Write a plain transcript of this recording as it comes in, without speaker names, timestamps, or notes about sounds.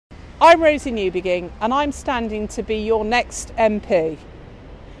I'm Rosie Newbigging and I'm standing to be your next MP.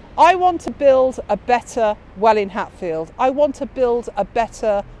 I want to build a better Welwyn Hatfield. I want to build a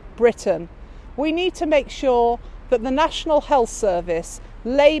better Britain. We need to make sure that the National Health Service,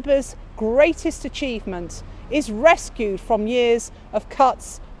 Labour's greatest achievement, is rescued from years of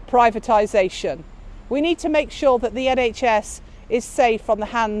cuts, privatisation. We need to make sure that the NHS is safe from the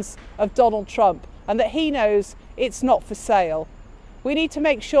hands of Donald Trump and that he knows it's not for sale. We need to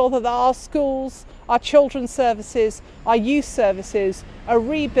make sure that our schools, our children's services, our youth services are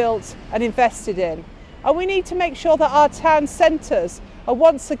rebuilt and invested in. And we need to make sure that our town centres are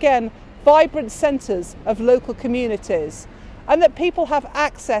once again vibrant centres of local communities and that people have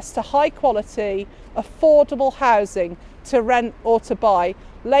access to high quality, affordable housing to rent or to buy.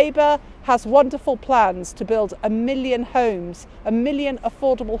 Labour has wonderful plans to build 1 million homes, 1 million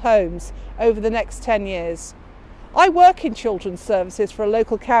affordable homes over the next 10 years. I work in children's services for a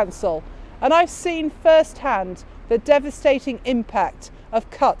local council and I've seen firsthand the devastating impact of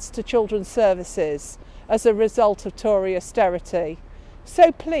cuts to children's services as a result of Tory austerity.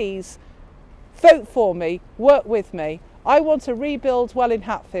 So please, vote for me, work with me. I want to rebuild Welwyn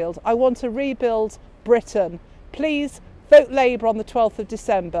Hatfield. I want to rebuild Britain. Please vote Labour on the 12th of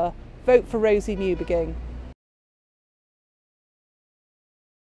December. Vote for Rosie Newbigging.